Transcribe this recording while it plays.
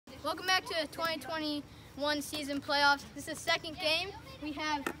Welcome back to the 2021 season playoffs. This is the second game. We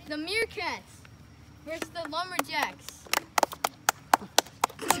have the Meerkats versus the Lumberjacks.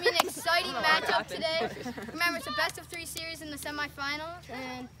 It's going to be an exciting matchup today. Remember, it's a best of 3 series in the semifinals.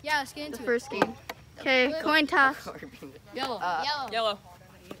 And yeah, let's get into the first game. Okay, coin toss. Yellow. Yellow.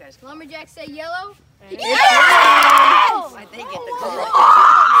 Lumberjacks say yellow. Yeah! I think it's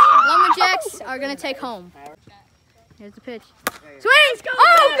Lumberjacks are going to take home. Here's the pitch. Swings!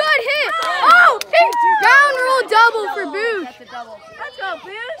 Oh, good hit! Oh, hit! Ground rule double for Boosh. Let's go,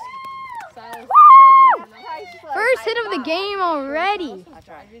 Boosh! First hit of the game already.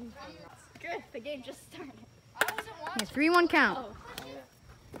 Good, the game just started. 3-1 count.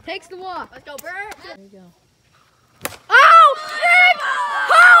 Takes the walk. Let's go, Bert! There you go. Oh!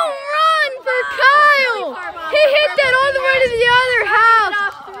 Home run for Kyle! He hit that all the way to the other house.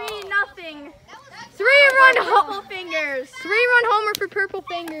 3-0. 3-run homer for Purple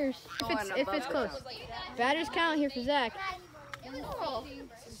Fingers. If it's close. Batters count here for Zach.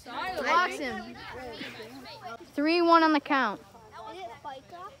 Blocks him. 3-1 on the count.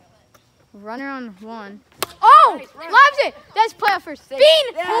 Runner on 1. Oh! Lobs it! That's playoff first.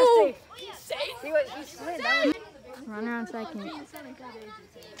 Bean! Oh! Runner on second.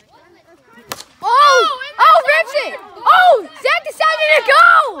 Oh! Oh, rips it! Oh! Zach decided to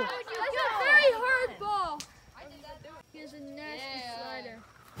go! That's a very hard ball. He has a nasty slider.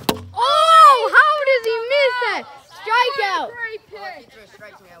 Oh! How does he miss that? Strikeout! Great pitch. I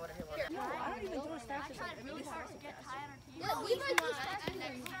don't even throw stashes.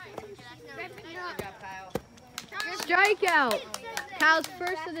 Strikeout. Kyle's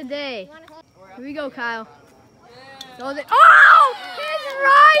first of the day. Here we go, Kyle. Oh! His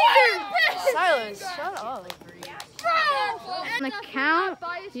rider! Silence. Shut up. On the count,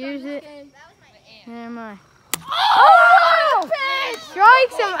 use it. Where am I? Oh!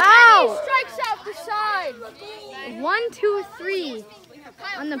 Strikes him out! Strikes out the side. 1, 2, 3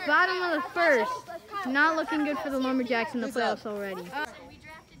 on the bottom of the first. Not looking good for the Lumberjacks in the playoffs already.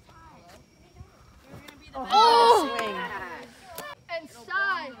 Oh! And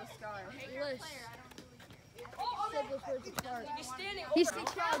side. He's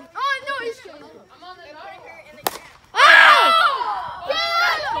Oh no, he's Oh!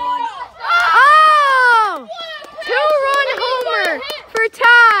 2-run homer for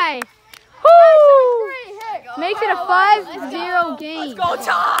Ty. Woo! Makes it a 5-0 game. Go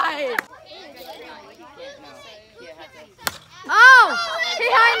Tide! Oh!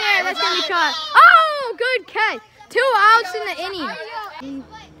 Hit high in there. That's going to be caught. Oh! Good catch. 2 outs in the inning.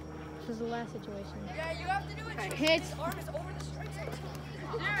 This is the last situation. Yeah, you have to do it. Hits. His arm is over the strike zone.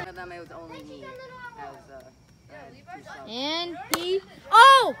 One of them, it was only me. And he...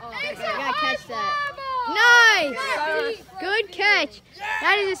 Oh! I gotta catch that. Nice! Good catch.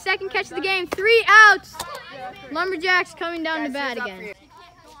 That is his second catch of the game. 3 outs. Lumberjacks coming down to bat again.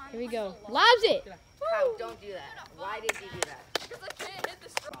 Here we go. Lobs it. How? Don't do that. Why did you do that? Because I can't hit the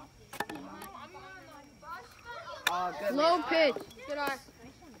strike. Oh, good. Low pitch.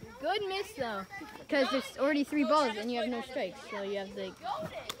 Good miss though. Because there's already 3 balls and you have no strikes. So you have the...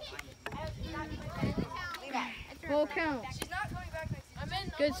 Full count. She's not coming back next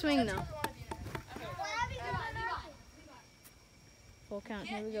season. Good swing though. Full count.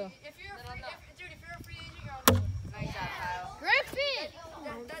 Here we go. If you're a free agent, you're on. Nice shot, Kyle. Griffin!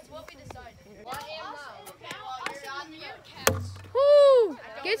 That's what we decided. Woo!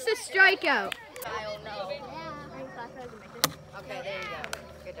 Gets the strikeout. Kyle, no. Okay, there you go.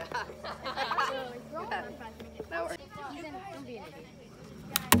 Good job. That worked.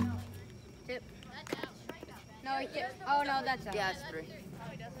 Tip. No, he tipped. Oh no, that's out. Yeah, it's 3.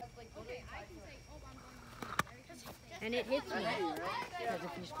 And it hits me. Because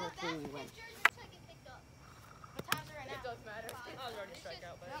if you score 2, we win. It does matter. I was already struck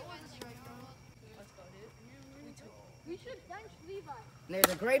out, but let's go, dude. We should bench Levi. There's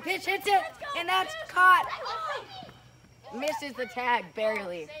a great pitch, hits it, and that's caught. Misses the tag,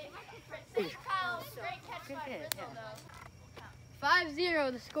 barely. Good hit, yeah.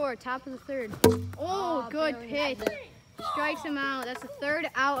 5-0 the score, top of the third. Oh, good pitch. Strikes him out. That's the 3rd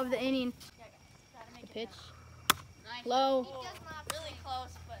out of the inning. The pitch. Low. Really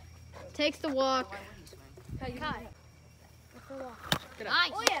close, but. Takes the walk. Nice.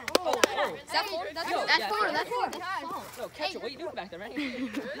 Oh yeah. Oh. That's 4. That's 4. That's 4. No, catcher, what are you doing back there, man?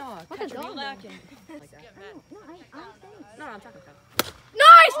 No, catcher, you lacking. Like that. No, I'm talking about.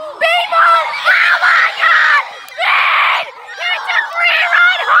 Nice! Bean ball! Oh my God! Bean! It's a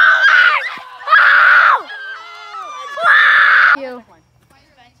 3-run homer! Oh! Wow!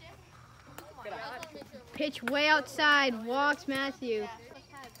 Pitch way outside. Walks Matthew.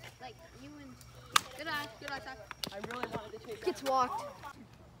 I really wanted to chase that. Gets walked.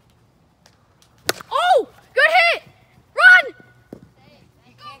 Oh! Good hit! Run!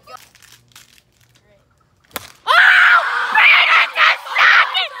 Oh! Bean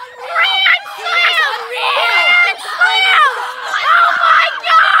intercepted! Grand slam! Grand slam! Oh my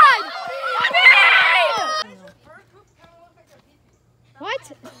God! Bean! What?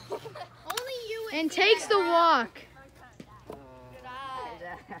 Only you And takes the walk.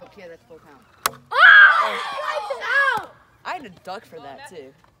 Okay, that's full count. Oh! I had to duck for that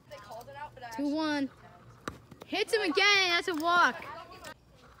too. 2-1. Hits him again. That's a walk.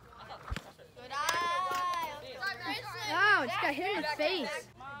 Wow, just got hit in the face.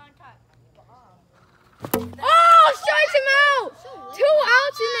 Oh, strikes him out. 2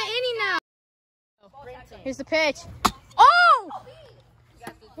 outs in the inning now. Here's the pitch. Oh!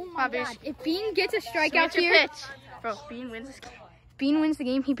 Oh my God. If Bean gets a strikeout here, Bro, Bean wins this game. Bean wins the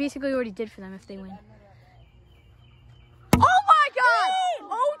game. He basically already did for them if they win. Oh my God!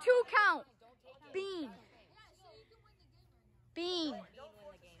 0-2 count. Bean. Bean.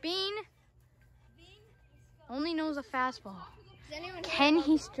 Bean. Only knows a fastball. Can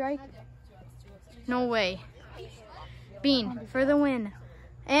he strike? No way. Bean for the win.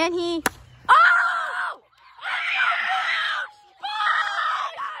 And he... Oh!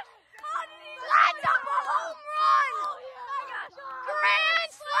 That's a home run!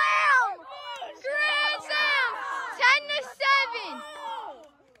 Grand slam! Grand slam! 10-7!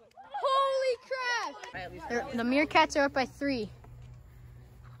 Holy crap! The Meerkats are up by 3.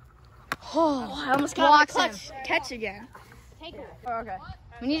 Oh, I almost got walks my him. clutch catch again. Oh, okay.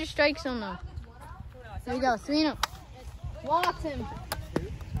 We need a strike zone though. There we go. 3-0. Walks him.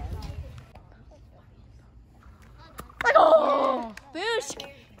 Oh! Boosh!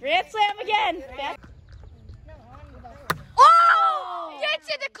 Grand slam again. Oh! Gets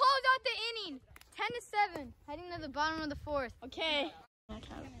it to close out the inning. 10-7. Heading to the bottom of the 4th. Okay.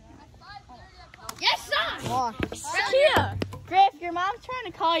 Yes, son! Walk. Kia! Griff, your mom's trying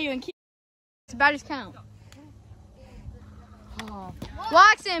to call you and keep. It's about his count. Oh.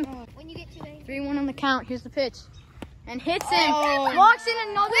 Walks him. 3-1 on the count. Here's the pitch. And hits him. Oh. Walks in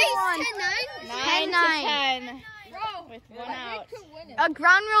another one. 9-10. 10-9. With 1 out. A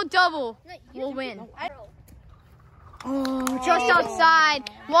ground rule double will win. Oh, just outside.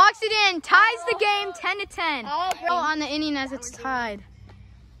 Walks it in. Ties the game 10-10. Oh, on the inning as it's tied.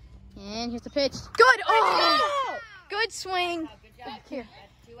 And here's the pitch. Good. Oh, good swing. Here.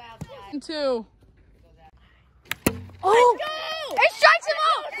 2. Oh, it strikes him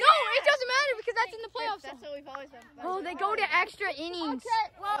out. No, it doesn't matter because that's in the playoffs. That's what we've always done. Oh, they go to extra innings.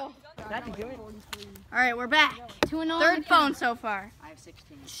 That's a good one. All right, we're back. 2-0. Third phone so far. I have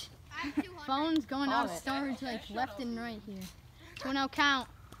 16. Phone's going out of storage like left and right here. 2-0 count.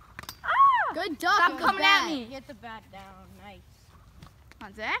 Good duck. Stop with the coming bat. at me. Get the bat down. Nice.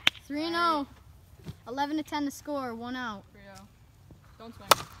 On Zach. 3-0. 11-10 the score. 1 out. Don't swing.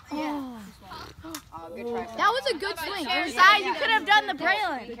 Oh. Good try. That was a good swing. It was Besides, you could have done the Be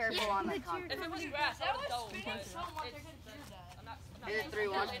Braylon. careful on the contact. If it was grass, I would double. Is it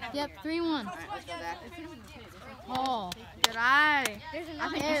 3-1? Yep, 3-1. Alright, let's go back. Oh. Good eye. I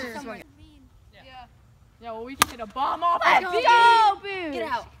think this is one. Yeah, well, we can hit a bomb off. Let's go, Boosh. Get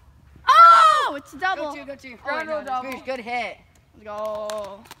out. Oh, it's a double. Go to. Ground rule double. Boosh, good hit. Let's go.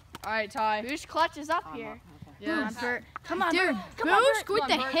 All right, Ty. Boosh clutch is up here. Yeah. Come on, Dude, Bert. Come on, Boosh Bert. with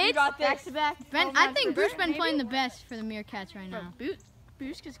the Bert, you hits. got this. Back to back. Ben, I think Boosh been playing the best for the Meerkats right now.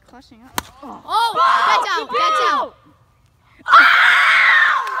 Boosh is clutching up. Oh, that's out. That's out.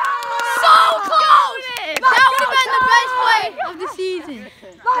 So close! That would have been the best play of the season.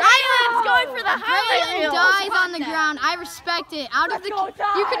 Ryland's going for the highlight Braylon reel. dies on the ground. I respect it. Out of the,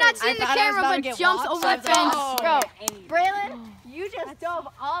 you could not see in the camera, but jumps over the fence. Bro, Braylon, you just dove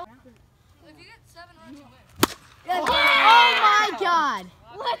all. Oh my God!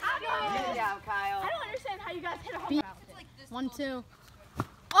 Let's go. Good job, Kyle. I don't understand how you guys hit a home run. 1-2.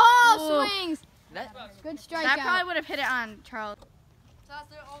 Oh, swings. Good strikeout. That probably would have hit it on Charles.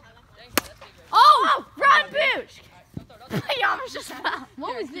 Oh, Run, Boosh! He almost just fell.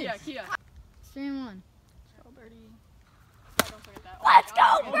 what was this? Kia. 3-1. Let's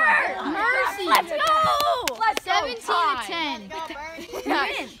go, Bert! Mercy. Let's go!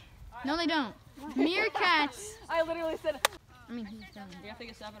 17-10. No, they don't. Meerkats. I literally said. I mean, he's done. We have to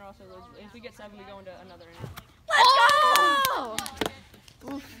get 7 or else we lose. If we get 7, we go into another inning. Let's go!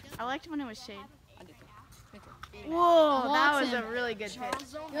 Oof, I liked when it was shade. I did too. Whoa, that was Watson. a really good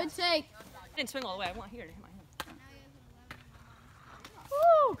pitch. Good take. I didn't swing all the way. I want here to hit my hand.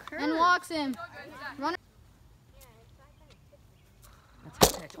 Woo, And walks him. Runner.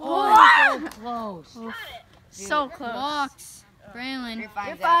 That's a pitch. Oh, so close. So close. Walks. Braylon. You're fine,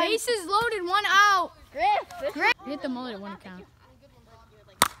 You're Zach. fine. Bases loaded, 1 out. Griff. Hit the mullet at 1 count.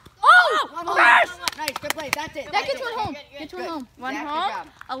 Oh! One more. First! Nice, good play. That's it. That gets one home. Gets one home. One Zach, good home. job.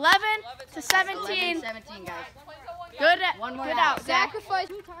 11 to 11, 17. 17, guys. Good. One more Good out. out, Zach. Sacrifice.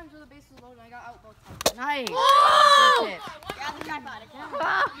 2 times where the bases loaded and I got out both times. Nice. Oh!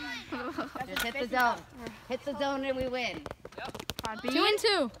 Good hit. Just hit the zone. Hit the zone and we win. 2 and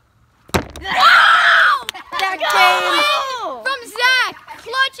 2. That game. From Zach.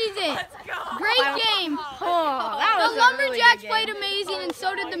 Clutches it. Great game. Oh, that was The a Lumberjacks really good played game. amazing, and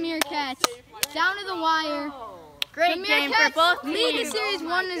so did the Meerkats. Down to the wire. Great The game for Meerkats both lead the teams. series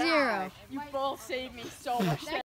 1-0. You both saved me so much.